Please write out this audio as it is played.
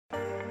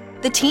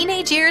The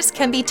teenage years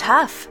can be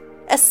tough,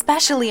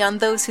 especially on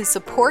those who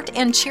support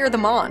and cheer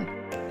them on.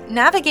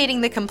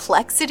 Navigating the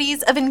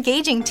complexities of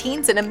engaging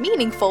teens in a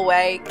meaningful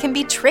way can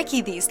be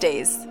tricky these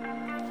days.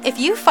 If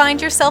you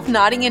find yourself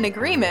nodding in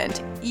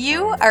agreement,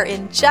 you are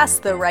in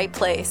just the right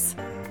place.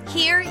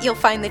 Here, you'll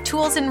find the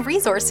tools and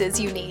resources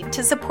you need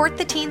to support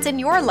the teens in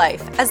your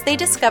life as they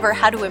discover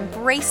how to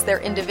embrace their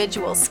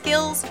individual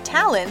skills,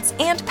 talents,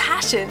 and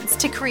passions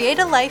to create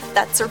a life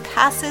that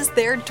surpasses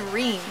their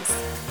dreams.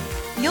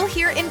 You'll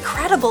hear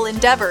incredible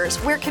endeavors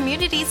where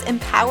communities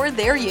empower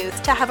their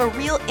youth to have a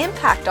real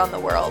impact on the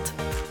world.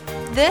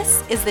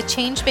 This is the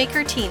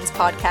Changemaker Teens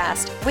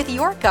podcast with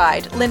your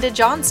guide, Linda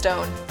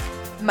Johnstone,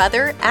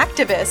 mother,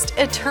 activist,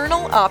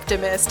 eternal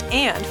optimist,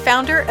 and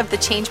founder of the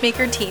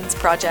Changemaker Teens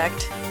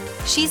Project.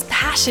 She's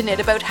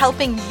passionate about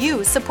helping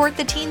you support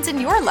the teens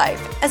in your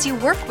life as you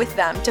work with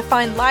them to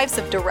find lives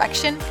of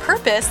direction,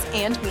 purpose,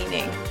 and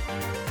meaning.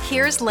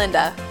 Here's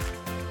Linda.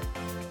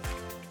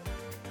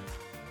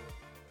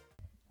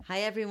 Hi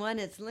everyone,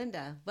 it's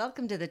Linda.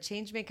 Welcome to the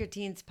Changemaker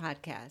Teens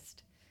podcast.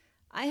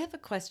 I have a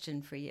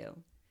question for you.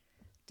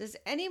 Does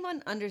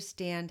anyone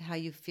understand how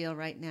you feel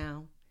right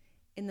now?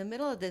 In the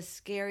middle of this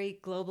scary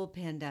global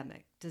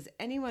pandemic, does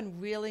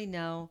anyone really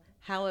know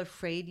how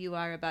afraid you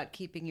are about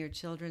keeping your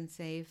children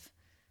safe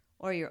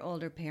or your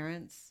older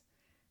parents?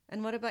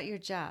 And what about your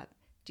job?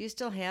 Do you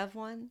still have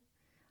one?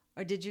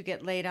 Or did you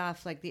get laid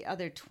off like the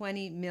other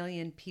 20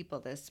 million people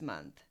this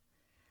month?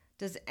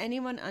 Does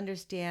anyone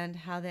understand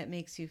how that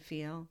makes you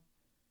feel?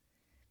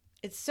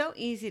 It's so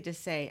easy to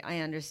say, I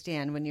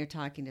understand when you're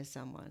talking to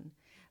someone.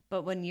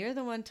 But when you're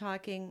the one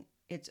talking,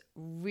 it's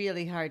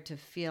really hard to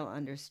feel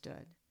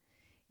understood.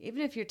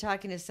 Even if you're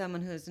talking to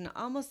someone who's in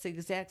almost the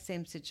exact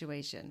same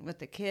situation with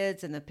the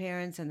kids and the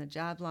parents and the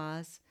job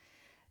loss,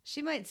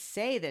 she might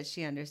say that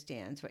she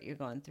understands what you're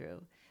going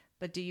through.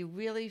 But do you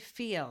really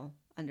feel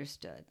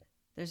understood?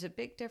 There's a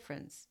big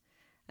difference.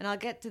 And I'll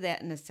get to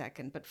that in a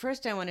second. But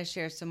first, I want to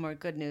share some more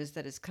good news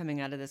that is coming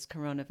out of this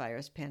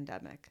coronavirus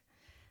pandemic.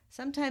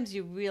 Sometimes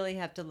you really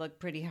have to look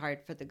pretty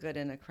hard for the good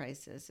in a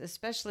crisis,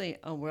 especially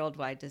a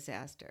worldwide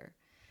disaster.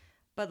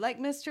 But like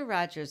Mr.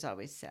 Rogers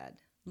always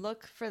said,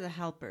 look for the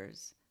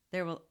helpers.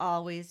 There will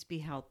always be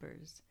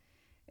helpers.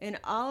 In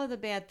all of the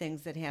bad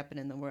things that happen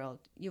in the world,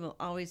 you will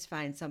always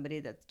find somebody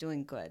that's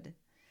doing good.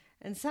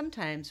 And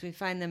sometimes we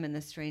find them in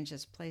the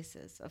strangest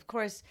places. Of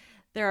course,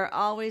 there are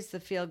always the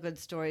feel-good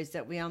stories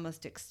that we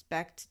almost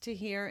expect to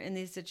hear in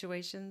these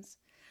situations.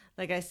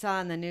 Like I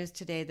saw in the news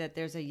today that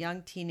there's a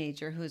young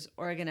teenager who's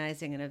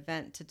organizing an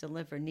event to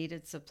deliver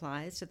needed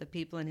supplies to the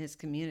people in his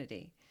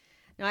community.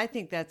 Now, I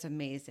think that's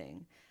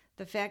amazing.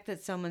 The fact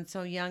that someone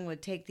so young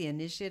would take the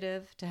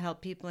initiative to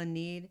help people in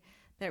need,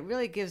 that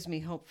really gives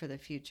me hope for the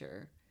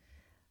future.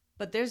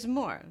 But there's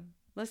more.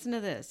 Listen to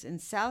this. In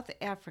South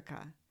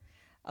Africa,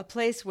 a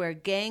place where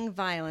gang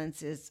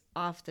violence is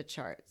off the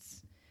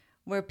charts,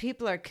 where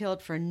people are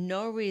killed for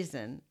no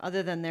reason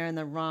other than they're in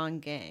the wrong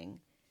gang.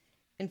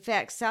 In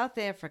fact, South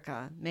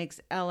Africa makes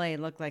LA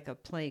look like a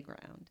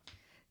playground.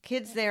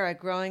 Kids there are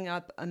growing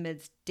up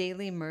amidst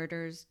daily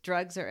murders,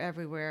 drugs are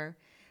everywhere,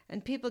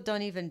 and people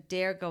don't even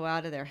dare go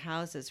out of their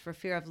houses for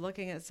fear of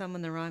looking at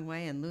someone the wrong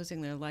way and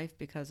losing their life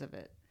because of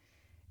it.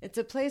 It's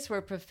a place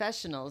where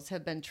professionals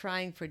have been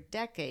trying for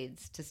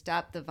decades to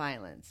stop the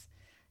violence,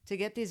 to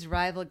get these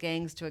rival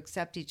gangs to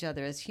accept each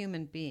other as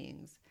human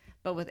beings,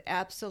 but with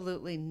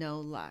absolutely no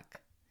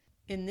luck.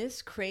 In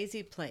this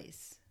crazy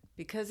place,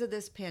 because of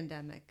this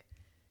pandemic,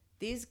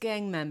 these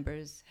gang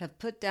members have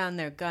put down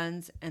their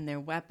guns and their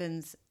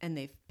weapons, and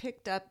they've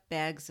picked up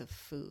bags of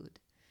food.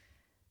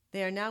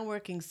 They are now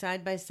working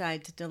side by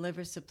side to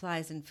deliver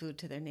supplies and food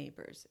to their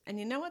neighbors. And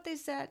you know what they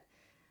said?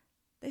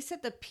 They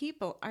said the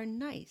people are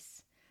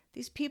nice.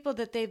 These people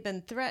that they've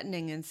been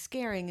threatening and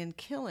scaring and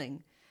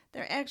killing,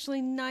 they're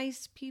actually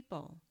nice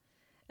people.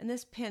 And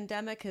this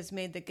pandemic has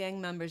made the gang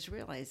members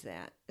realize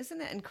that. Isn't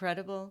that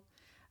incredible?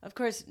 Of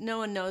course, no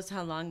one knows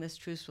how long this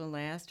truce will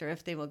last or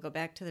if they will go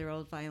back to their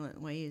old violent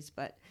ways,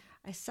 but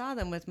I saw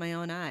them with my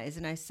own eyes,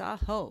 and I saw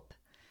hope.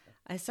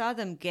 I saw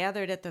them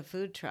gathered at the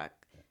food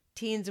truck,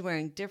 teens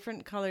wearing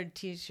different colored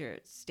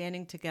T-shirts,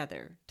 standing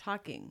together,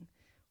 talking,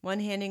 one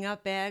handing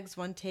out bags,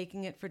 one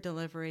taking it for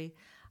delivery.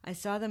 I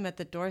saw them at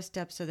the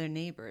doorsteps of their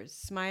neighbors,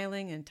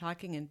 smiling and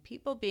talking, and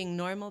people being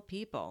normal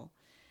people.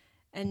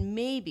 And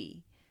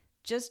maybe,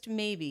 just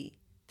maybe,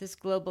 this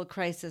global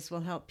crisis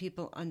will help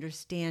people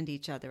understand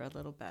each other a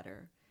little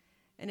better.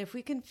 And if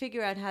we can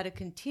figure out how to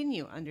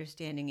continue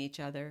understanding each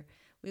other,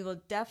 we will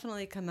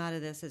definitely come out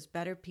of this as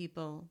better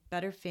people,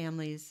 better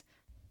families,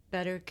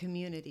 better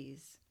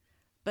communities.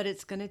 But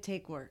it's going to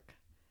take work.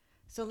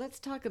 So let's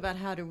talk about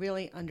how to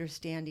really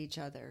understand each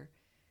other.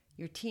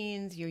 Your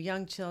teens, your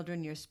young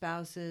children, your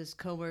spouses,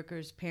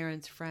 coworkers,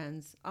 parents,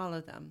 friends, all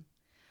of them.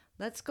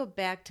 Let's go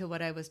back to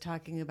what I was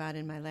talking about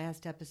in my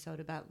last episode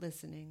about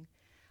listening.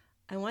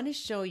 I want to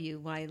show you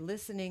why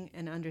listening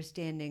and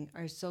understanding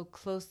are so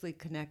closely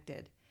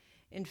connected.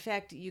 In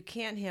fact, you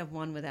can't have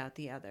one without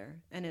the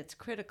other, and it's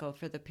critical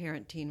for the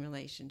parent-teen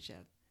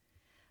relationship.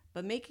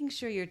 But making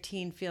sure your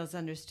teen feels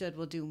understood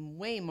will do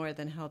way more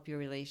than help your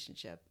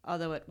relationship,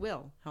 although it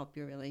will help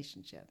your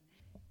relationship.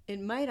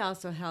 It might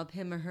also help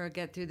him or her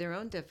get through their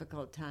own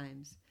difficult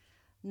times.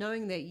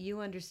 Knowing that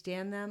you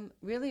understand them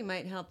really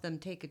might help them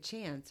take a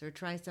chance or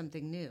try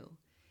something new.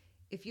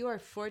 If you are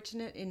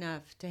fortunate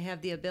enough to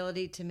have the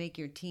ability to make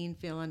your teen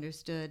feel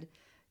understood,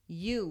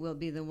 you will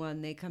be the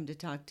one they come to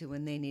talk to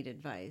when they need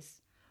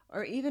advice,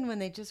 or even when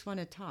they just want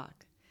to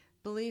talk.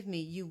 Believe me,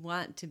 you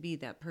want to be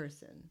that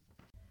person.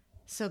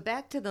 So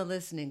back to the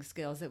listening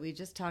skills that we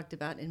just talked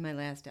about in my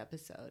last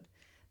episode.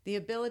 The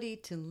ability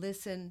to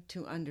listen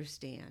to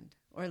understand,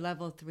 or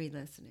level 3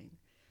 listening.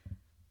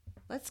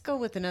 Let's go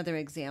with another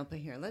example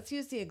here. Let's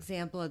use the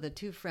example of the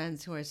two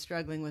friends who are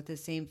struggling with the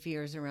same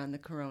fears around the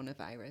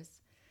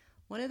coronavirus.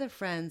 One of the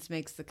friends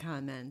makes the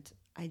comment,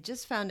 "I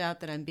just found out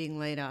that I'm being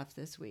laid off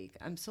this week.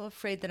 I'm so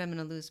afraid that I'm going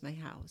to lose my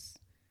house."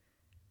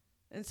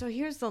 And so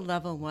here's the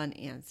level 1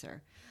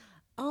 answer.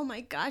 "Oh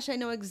my gosh, I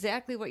know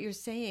exactly what you're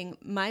saying.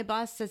 My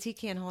boss says he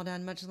can't hold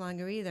on much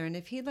longer either. And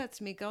if he lets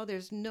me go,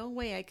 there's no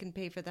way I can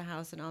pay for the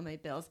house and all my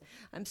bills.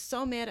 I'm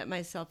so mad at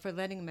myself for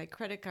letting my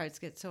credit cards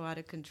get so out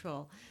of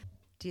control."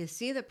 Do you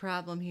see the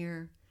problem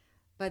here?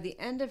 By the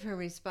end of her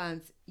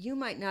response, you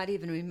might not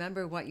even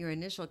remember what your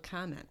initial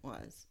comment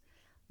was.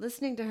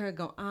 Listening to her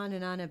go on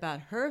and on about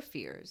her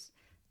fears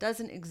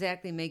doesn't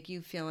exactly make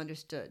you feel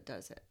understood,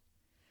 does it?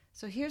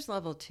 So here's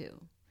level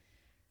 2.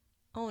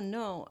 "Oh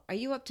no, are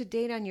you up to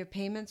date on your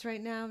payments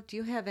right now? Do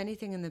you have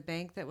anything in the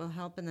bank that will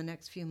help in the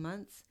next few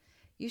months?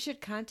 You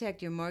should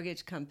contact your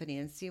mortgage company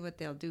and see what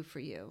they'll do for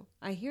you.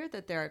 I hear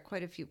that there are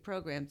quite a few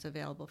programs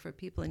available for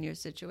people in your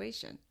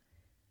situation."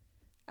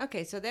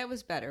 Okay, so that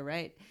was better,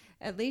 right?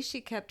 At least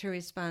she kept her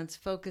response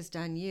focused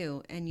on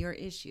you and your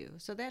issue,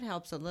 so that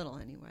helps a little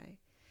anyway.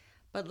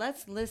 But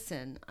let's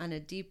listen on a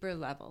deeper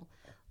level.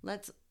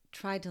 Let's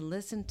try to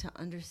listen to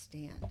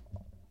understand.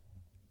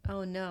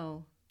 "Oh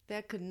no,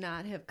 that could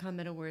not have come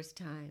at a worse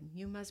time.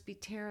 You must be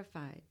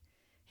terrified.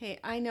 Hey,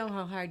 I know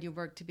how hard you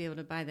worked to be able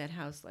to buy that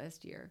house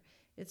last year.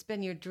 It's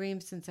been your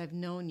dream since I've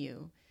known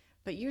you.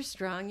 But you're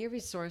strong, you're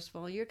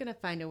resourceful, you're going to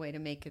find a way to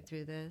make it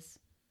through this."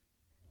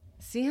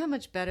 See how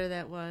much better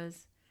that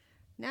was?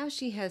 Now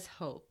she has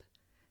hope.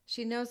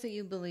 She knows that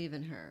you believe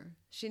in her.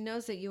 She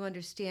knows that you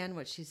understand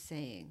what she's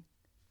saying.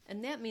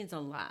 And that means a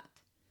lot.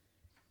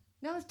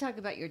 Now let's talk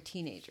about your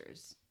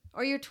teenagers,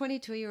 or your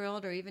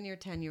 22-year-old, or even your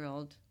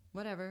 10-year-old.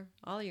 Whatever,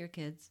 all your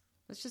kids.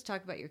 Let's just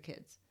talk about your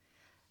kids.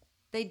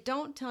 They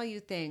don't tell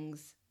you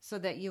things so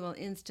that you will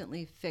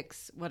instantly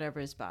fix whatever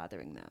is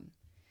bothering them.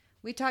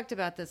 We talked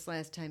about this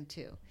last time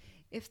too.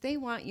 If they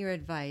want your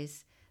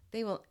advice,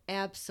 they will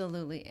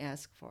absolutely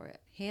ask for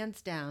it. Hands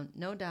down,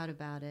 no doubt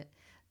about it.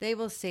 They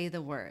will say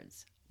the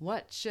words,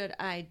 "What should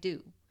I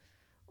do?"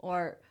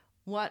 Or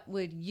 "What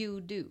would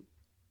you do?"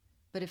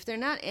 But if they're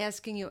not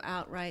asking you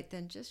outright,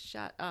 then just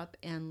shut up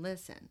and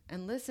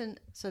listen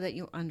so that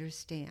you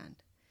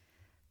understand.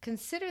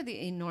 Consider the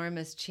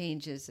enormous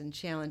changes and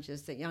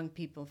challenges that young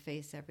people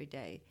face every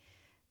day.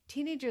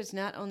 Teenagers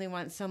not only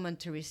want someone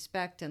to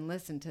respect and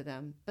listen to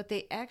them, but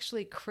they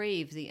actually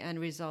crave the end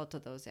result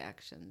of those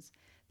actions.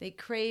 They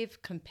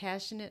crave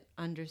compassionate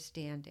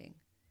understanding.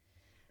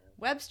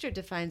 Webster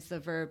defines the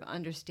verb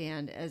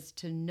understand as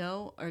to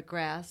know or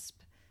grasp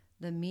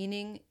the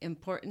meaning,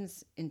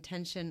 importance,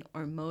 intention,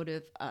 or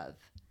motive of.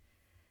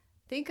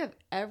 Think of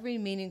every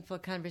meaningful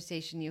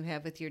conversation you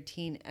have with your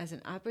teen as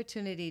an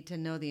opportunity to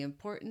know the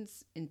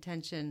importance,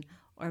 intention,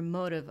 or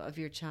motive of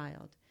your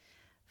child.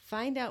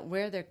 Find out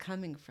where they're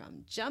coming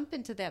from. Jump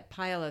into that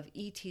pile of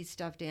E.T.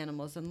 stuffed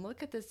animals and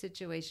look at the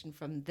situation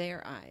from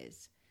their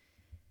eyes.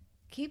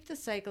 Keep the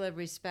cycle of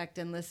respect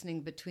and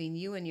listening between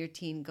you and your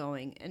teen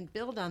going, and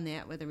build on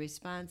that with a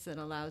response that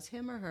allows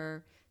him or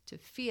her to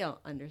feel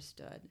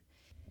understood.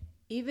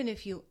 Even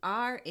if you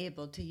are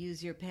able to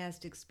use your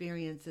past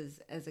experiences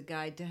as a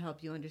guide to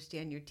help you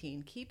understand your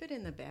teen, keep it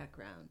in the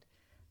background.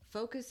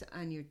 Focus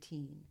on your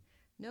teen.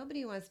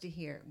 Nobody wants to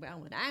hear, "Well,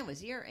 when I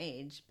was your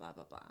age, blah,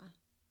 blah, blah."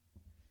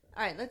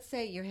 All right, let's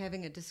say you're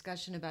having a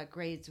discussion about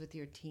grades with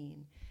your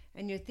teen,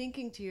 and you're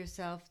thinking to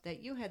yourself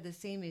that you had the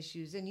same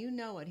issues and you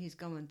know what he's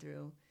going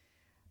through.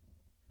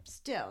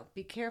 Still,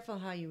 be careful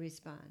how you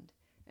respond.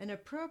 An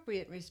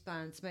appropriate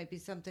response might be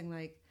something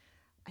like,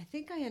 "I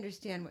think I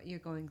understand what you're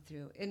going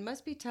through. It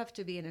must be tough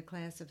to be in a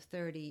class of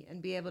 30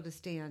 and be able to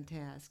stay on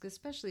task,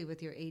 especially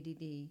with your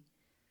ADD.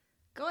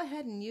 Go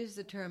ahead and use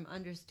the term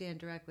understand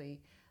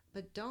directly,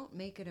 but don't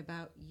make it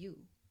about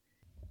you."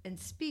 And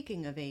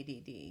speaking of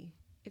ADD,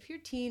 if your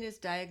teen is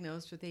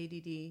diagnosed with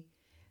ADD,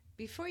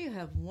 before you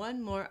have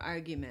one more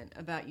argument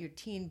about your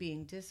teen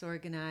being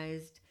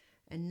disorganized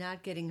and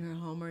not getting her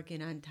homework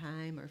in on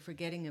time or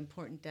forgetting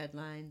important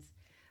deadlines,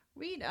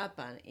 read up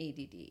on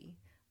ADD.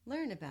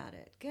 Learn about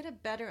it. Get a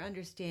better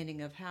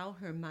understanding of how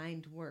her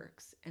mind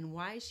works and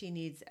why she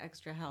needs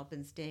extra help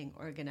in staying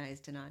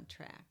organized and on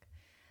track.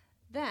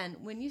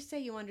 Then, when you say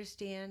you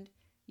understand,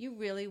 you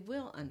really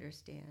will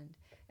understand,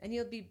 and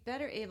you'll be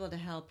better able to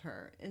help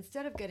her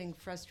instead of getting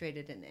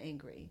frustrated and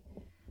angry.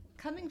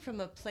 Coming from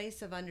a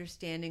place of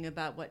understanding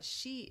about what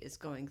she is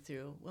going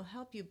through will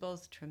help you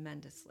both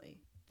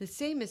tremendously. The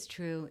same is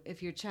true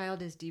if your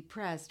child is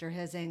depressed or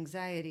has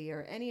anxiety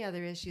or any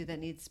other issue that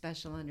needs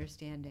special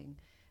understanding.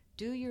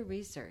 Do your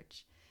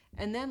research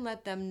and then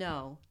let them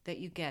know that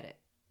you get it.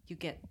 You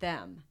get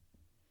them.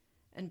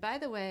 And by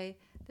the way,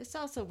 this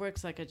also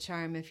works like a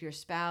charm if your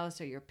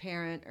spouse or your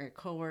parent or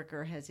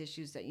coworker has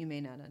issues that you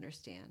may not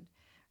understand.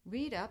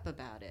 Read up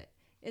about it.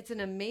 It's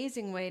an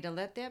amazing way to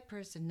let that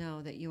person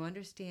know that you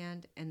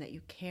understand and that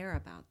you care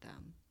about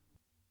them.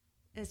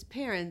 As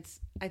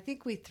parents, I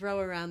think we throw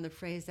around the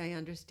phrase, "I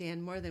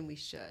understand," more than we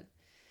should.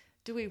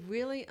 Do we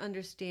really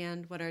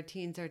understand what our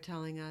teens are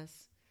telling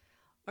us?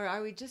 Or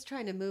are we just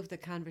trying to move the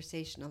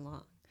conversation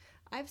along?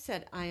 I've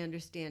said "I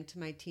understand" to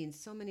my teens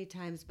so many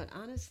times, but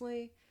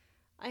honestly,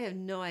 I have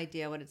no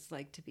idea what it's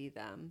like to be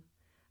them.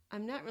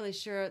 I'm not really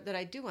sure that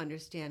I do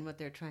understand what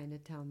they're trying to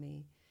tell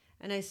me.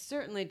 And I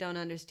certainly don't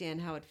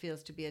understand how it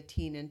feels to be a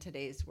teen in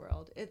today's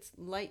world. It's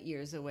light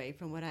years away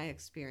from what I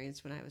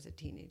experienced when I was a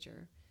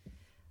teenager.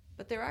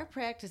 But there are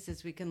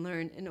practices we can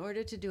learn in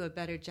order to do a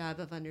better job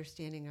of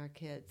understanding our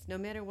kids, no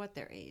matter what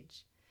their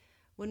age.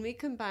 When we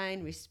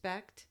combine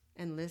respect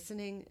and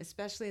listening,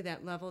 especially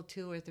that level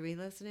 2 or 3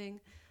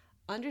 listening,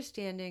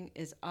 understanding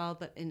is all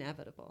but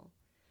inevitable.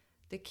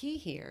 The key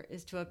here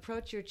is to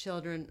approach your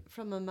children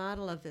from a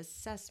model of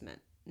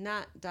assessment,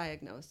 not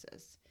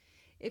diagnosis.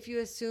 If you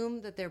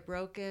assume that they're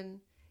broken,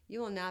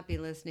 you will not be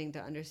listening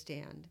to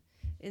understand.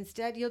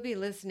 Instead, you'll be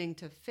listening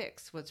to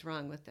fix what's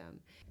wrong with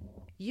them.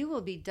 You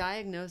will be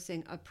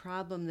diagnosing a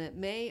problem that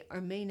may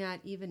or may not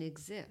even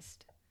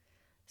exist.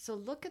 So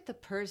look at the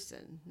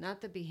person,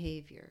 not the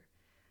behavior.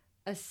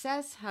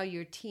 Assess how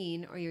your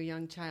teen or your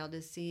young child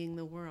is seeing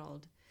the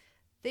world.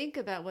 Think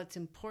about what's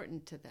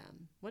important to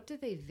them. What do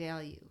they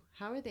value?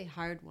 How are they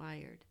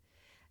hardwired?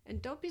 And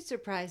don't be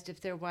surprised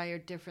if they're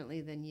wired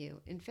differently than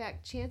you. In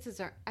fact, chances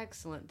are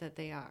excellent that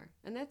they are,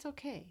 and that's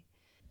okay.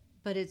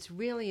 But it's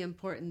really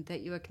important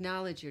that you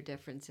acknowledge your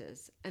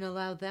differences and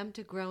allow them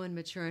to grow and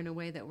mature in a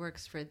way that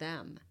works for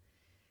them.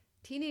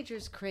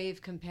 Teenagers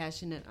crave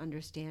compassionate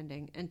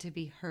understanding and to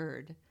be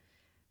heard.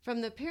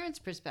 From the parent's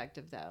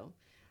perspective, though,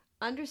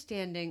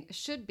 understanding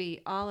should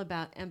be all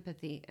about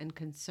empathy and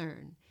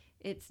concern.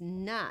 It's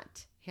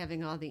not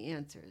having all the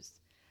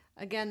answers.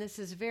 Again, this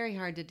is very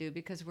hard to do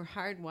because we're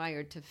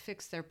hardwired to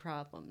fix their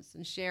problems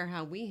and share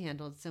how we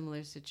handled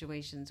similar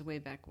situations way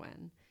back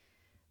when.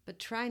 But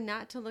try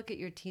not to look at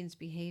your teen's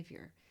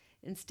behavior.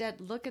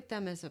 Instead, look at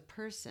them as a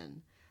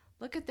person.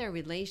 Look at their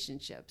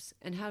relationships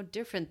and how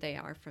different they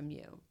are from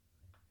you.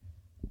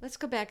 Let's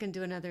go back and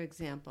do another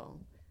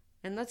example.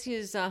 And let's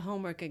use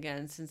homework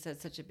again, since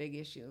that's such a big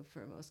issue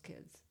for most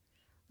kids.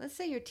 Let's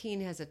say your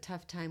teen has a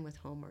tough time with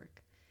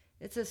homework.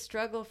 It's a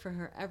struggle for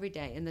her every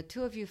day, and the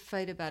two of you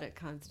fight about it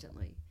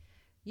constantly.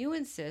 You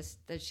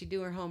insist that she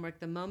do her homework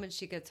the moment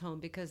she gets home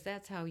because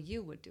that's how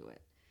you would do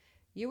it.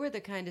 You were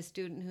the kind of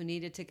student who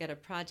needed to get a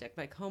project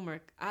like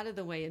homework out of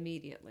the way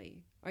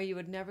immediately, or you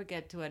would never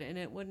get to it and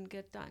it wouldn't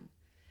get done.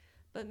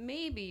 But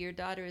maybe your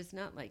daughter is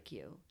not like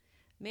you.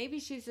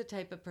 Maybe she's the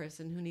type of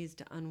person who needs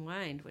to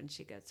unwind when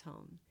she gets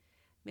home.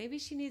 Maybe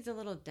she needs a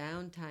little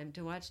downtime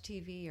to watch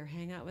TV or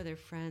hang out with her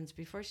friends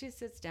before she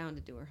sits down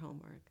to do her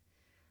homework.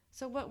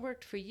 So what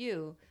worked for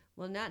you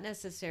will not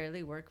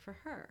necessarily work for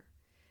her.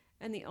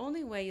 And the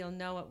only way you'll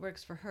know what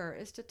works for her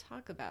is to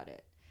talk about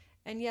it.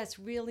 And yes,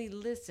 really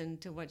listen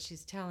to what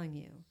she's telling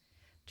you.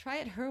 Try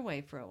it her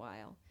way for a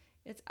while.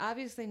 It's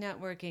obviously not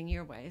working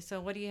your way, so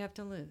what do you have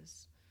to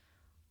lose?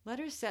 Let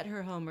her set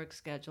her homework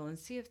schedule and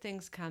see if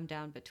things calm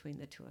down between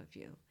the two of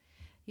you.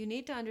 You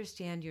need to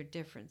understand your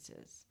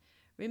differences.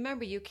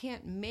 Remember, you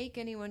can't make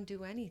anyone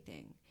do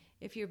anything.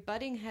 If you're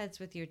butting heads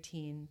with your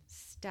teen,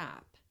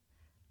 stop.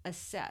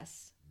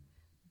 Assess,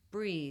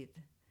 breathe,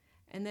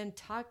 and then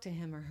talk to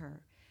him or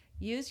her.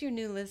 Use your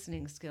new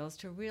listening skills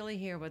to really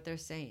hear what they're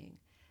saying.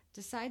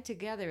 Decide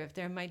together if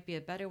there might be a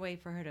better way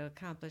for her to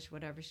accomplish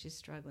whatever she's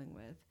struggling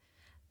with.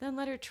 Then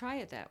let her try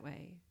it that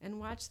way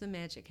and watch the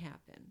magic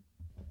happen.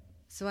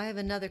 So I have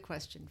another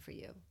question for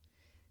you.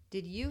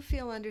 Did you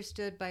feel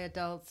understood by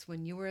adults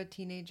when you were a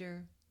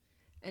teenager?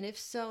 And if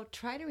so,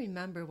 try to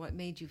remember what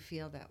made you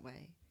feel that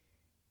way.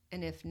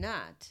 And if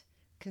not,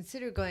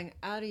 consider going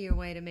out of your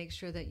way to make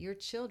sure that your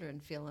children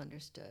feel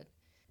understood.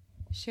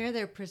 Share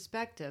their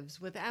perspectives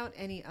without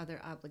any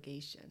other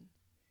obligation.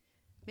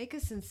 Make a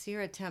sincere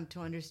attempt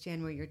to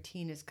understand where your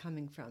teen is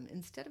coming from.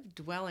 Instead of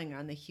dwelling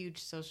on the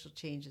huge social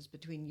changes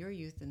between your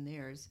youth and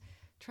theirs,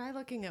 try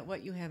looking at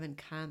what you have in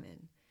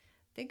common.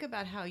 Think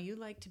about how you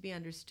like to be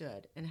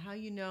understood and how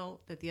you know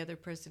that the other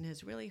person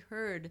has really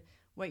heard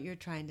what you're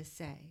trying to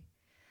say.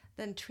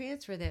 Then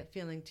transfer that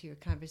feeling to your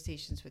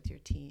conversations with your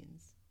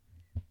teens.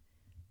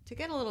 To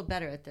get a little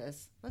better at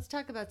this, let's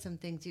talk about some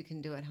things you can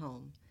do at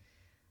home.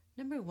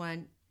 Number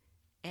 1,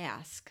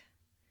 ask.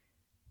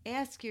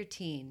 Ask your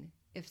teen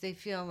if they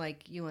feel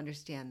like you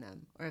understand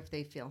them or if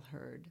they feel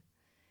heard.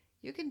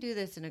 You can do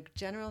this in a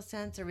general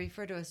sense or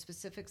refer to a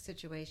specific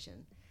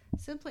situation.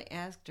 Simply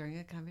ask during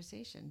a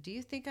conversation, "Do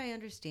you think I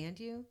understand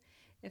you?"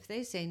 If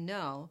they say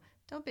no,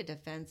 Don't be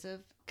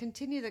defensive.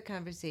 Continue the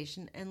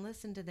conversation and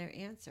listen to their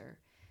answer.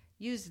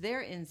 Use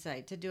their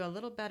insight to do a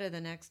little better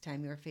the next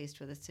time you're faced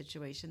with a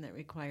situation that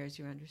requires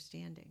your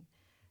understanding.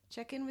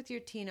 Check in with your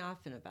teen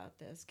often about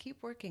this.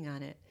 Keep working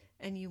on it,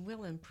 and you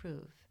will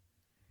improve.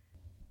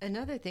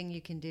 Another thing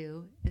you can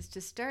do is to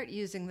start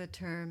using the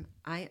term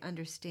 "I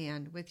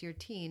understand" with your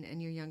teen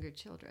and your younger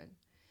children.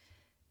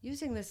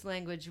 Using this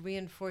language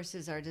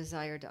reinforces our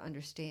desire to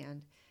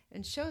understand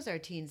and shows our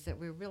teens that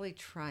we're really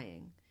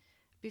trying.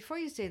 Before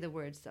you say the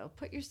words, though,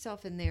 put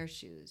yourself in their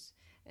shoes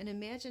and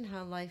imagine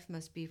how life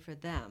must be for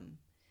them.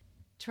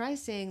 Try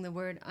saying the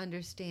word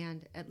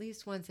 "understand" at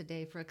least once a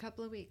day for a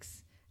couple of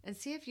weeks and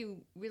see if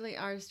you really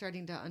are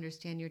starting to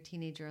understand your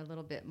teenager a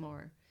little bit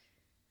more.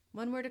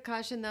 One word of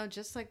caution, though,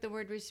 just like the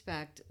word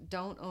respect,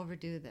 don't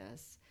overdo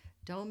this.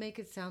 Don't make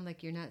it sound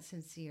like you're not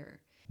sincere.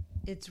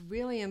 It's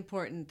really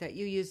important that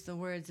you use the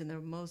words in the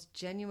most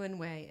genuine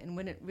way and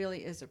when it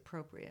really is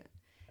appropriate.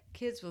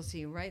 Kids will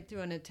see right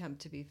through an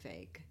attempt to be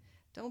fake.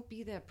 Don't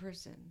be that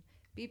person.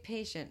 Be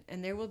patient,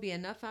 and there will be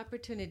enough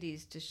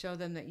opportunities to show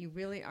them that you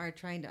really are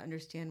trying to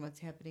understand what's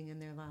happening in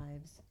their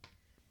lives.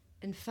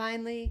 And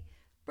finally,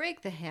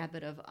 break the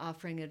habit of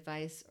offering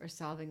advice or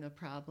solving a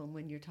problem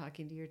when you're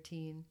talking to your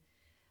teen.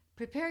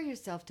 Prepare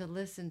yourself to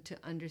listen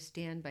to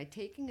understand by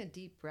taking a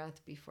deep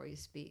breath before you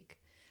speak.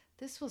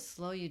 This will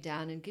slow you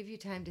down and give you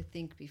time to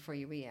think before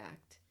you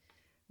react.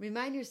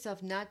 Remind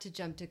yourself not to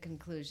jump to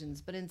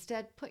conclusions, but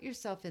instead put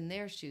yourself in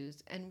their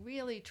shoes and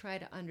really try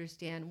to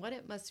understand what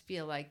it must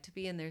feel like to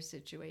be in their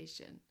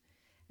situation.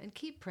 And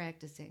keep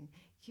practicing.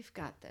 You've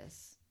got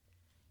this.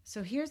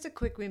 So here's a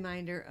quick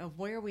reminder of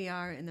where we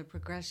are in the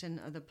progression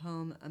of the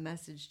poem, A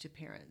Message to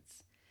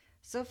Parents.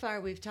 So far,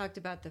 we've talked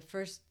about the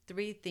first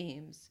 3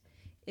 themes.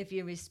 If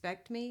you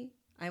respect me,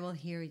 I will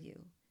hear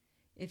you.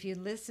 If you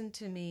listen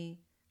to me,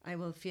 I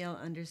will feel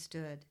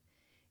understood.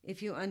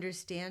 If you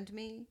understand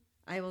me,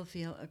 I will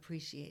feel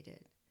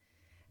appreciated.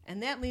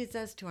 And that leads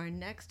us to our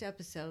next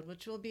episode,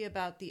 which will be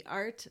about the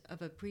art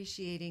of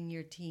appreciating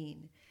your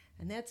teen.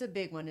 And that's a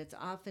big one. It's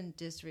often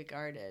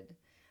disregarded.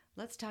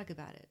 Let's talk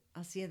about it.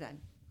 I'll see you then.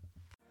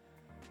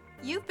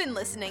 You've been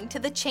listening to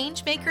the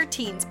Changemaker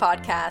Teens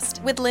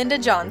podcast with Linda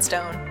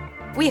Johnstone.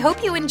 We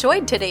hope you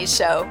enjoyed today's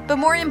show, but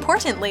more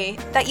importantly,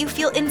 that you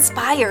feel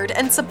inspired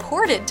and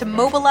supported to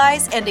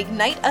mobilize and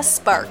ignite a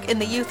spark in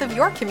the youth of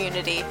your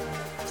community.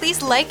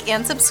 Please like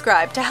and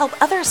subscribe to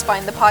help others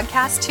find the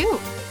podcast too.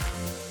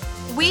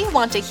 We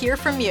want to hear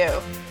from you.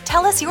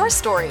 Tell us your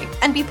story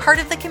and be part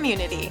of the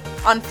community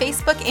on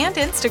Facebook and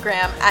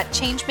Instagram at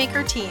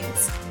Changemaker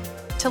Teens.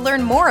 To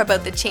learn more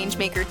about the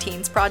Changemaker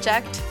Teens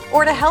project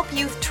or to help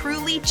youth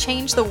truly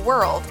change the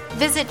world,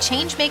 visit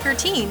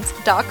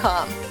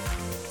changemakerteens.com.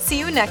 See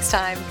you next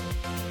time.